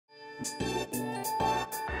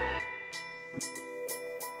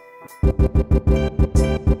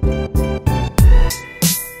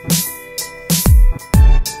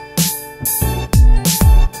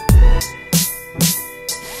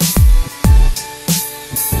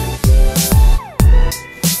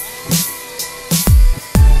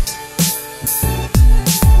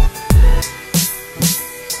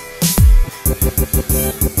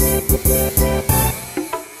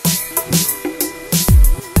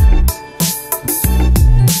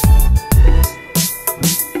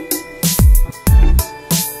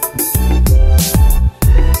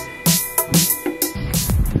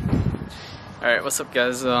Alright, what's up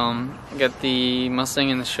guys? I got the Mustang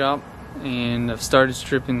in the shop and I've started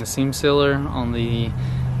stripping the seam sealer on the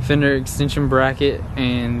fender extension bracket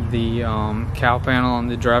and the cowl panel on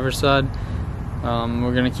the driver's side.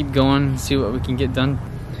 We're gonna keep going and see what we can get done.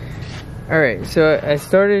 Alright, so I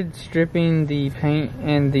started stripping the paint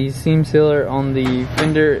and the seam sealer on the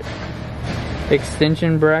fender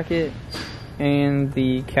extension bracket and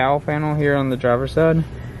the cowl panel here on the driver's side.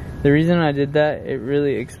 The reason I did that, it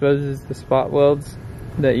really exposes the spot welds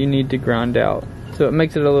that you need to grind out. So it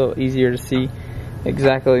makes it a little easier to see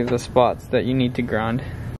exactly the spots that you need to grind.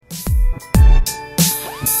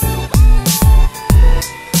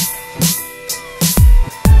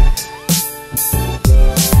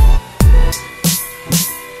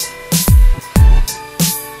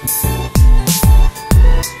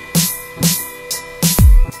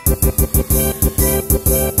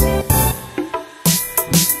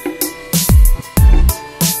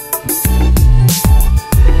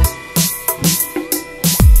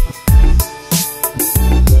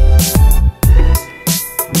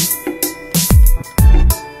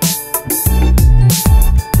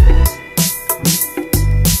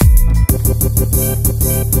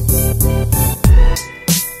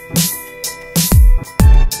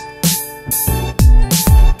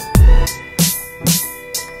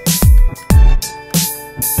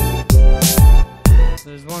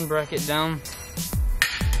 There's one bracket down.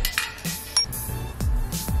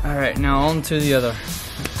 Alright, now on to the other.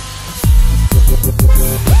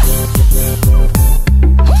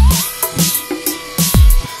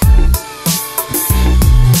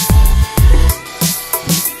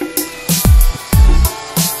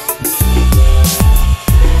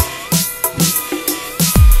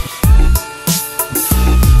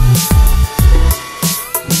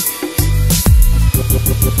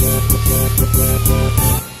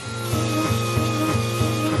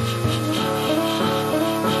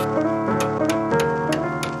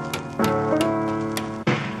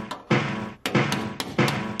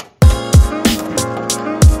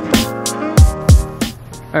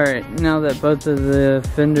 Alright, now that both of the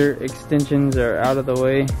fender extensions are out of the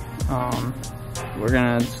way, we're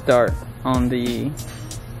gonna start on the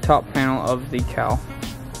top panel of the cowl.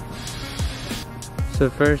 So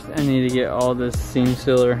first I need to get all this seam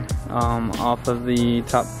sealer off of the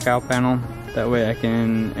top cowl panel. That way I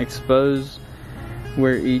can expose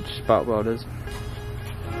where each spot weld is.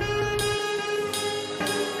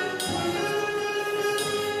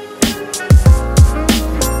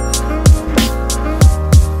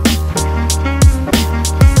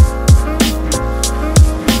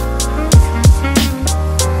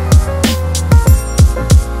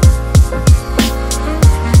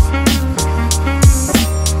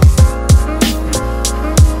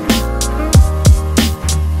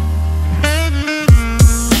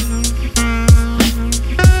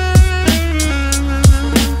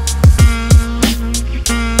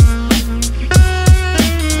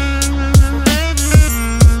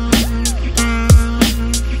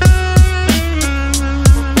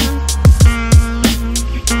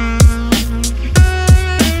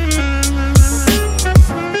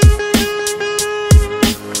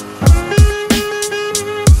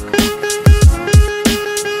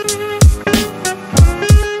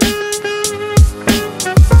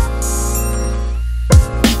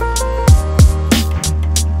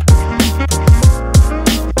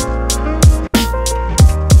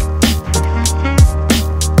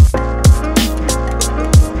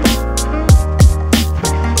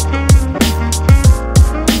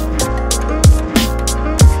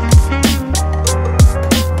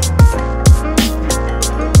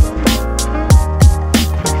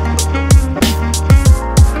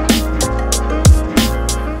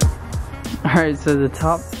 Alright, so the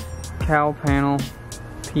top cowl panel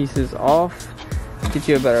piece is off. Let's get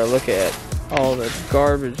you a better look at all the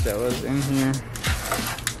garbage that was in here.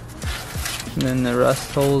 And then the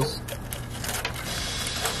rust holes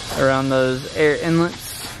around those air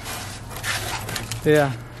inlets.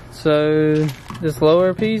 Yeah, so this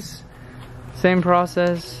lower piece, same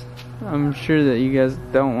process. I'm sure that you guys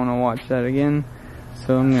don't want to watch that again,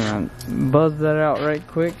 so I'm gonna buzz that out right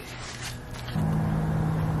quick,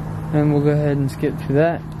 and we'll go ahead and skip to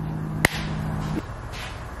that.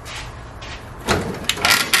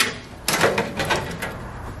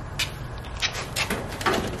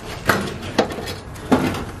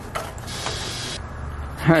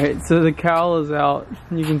 Alright, so the cowl is out.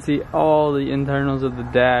 You can see all the internals of the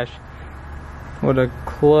dash. What a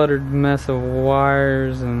cluttered mess of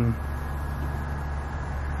wires and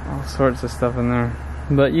all sorts of stuff in there.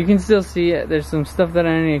 But you can still see it. There's some stuff that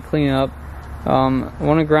I need to clean up. I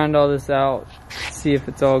want to grind all this out, see if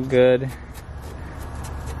it's all good.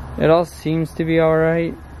 It all seems to be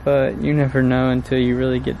alright, but you never know until you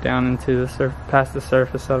really get down into the past the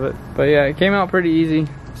surface of it. But yeah, it came out pretty easy.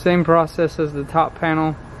 Same process as the top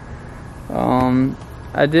panel.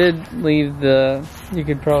 I did leave you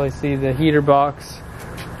could probably see the heater box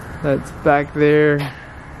that's back there,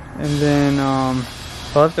 and then I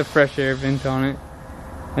left the fresh air vent on it.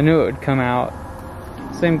 I knew it would come out.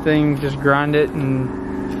 Same thing, just grind it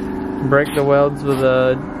and break the welds with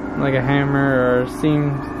like a hammer or a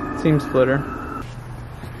seam splitter.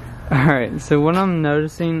 Alright, so what I'm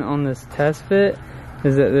noticing on this test fit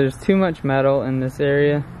is that there's too much metal in this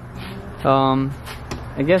area.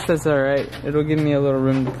 I guess that's alright. It'll give me a little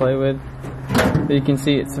room to play with. But you can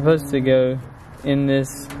see it's supposed to go in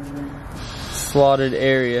this slotted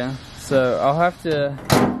area. So I'll have to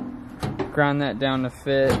grind that down to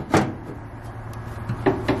fit.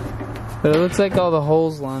 But it looks like all the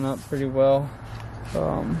holes line up pretty well.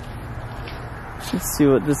 Let's see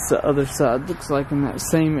what this other side looks like in that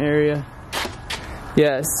same area.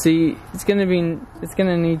 Yeah, see, it's gonna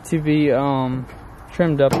need to be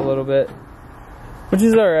trimmed up a little bit, which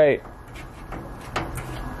is alright.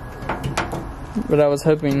 But I was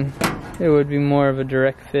hoping it would be more of a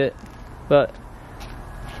direct fit. But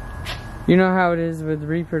you know how it is with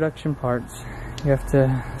reproduction parts. You have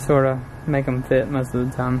to sort of make them fit most of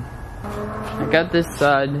the time. I got this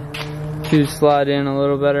side to slide in a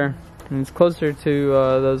little better, and it's closer to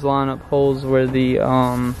those lineup holes where the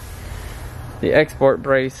export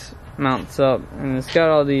brace mounts up, and it's got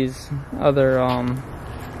all these other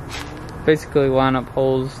basically lineup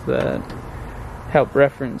holes that help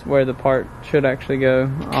reference where the part should actually go.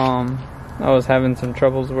 I was having some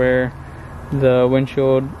troubles where the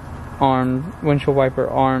windshield wiper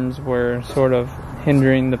arms were sort of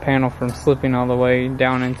hindering the panel from slipping all the way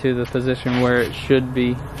down into the position where it should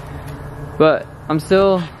be. But it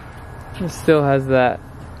still has that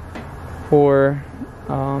poor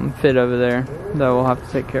fit over there that we'll have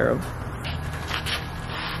to take care of.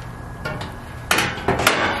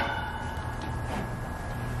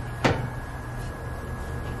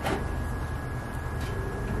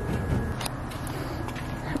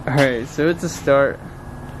 Alright, so it's a start.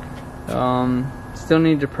 Still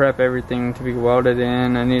need to prep everything to be welded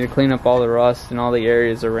in. I need to clean up all the rust and all the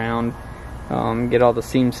areas around, get all the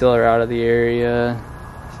seam sealer out of the area,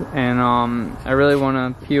 and I really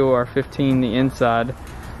want to peel our 15 the inside,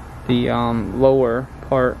 the lower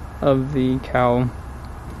part of the cowl,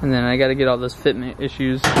 and then I got to get all those fitment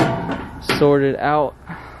issues sorted out.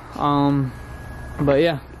 But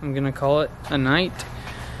yeah, I'm gonna call it a night.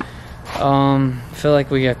 I feel like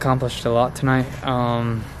we accomplished a lot tonight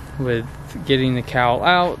with getting the cowl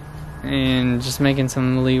out and just making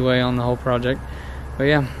some leeway on the whole project. But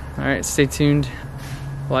yeah, alright, stay tuned,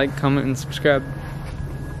 like, comment, and subscribe.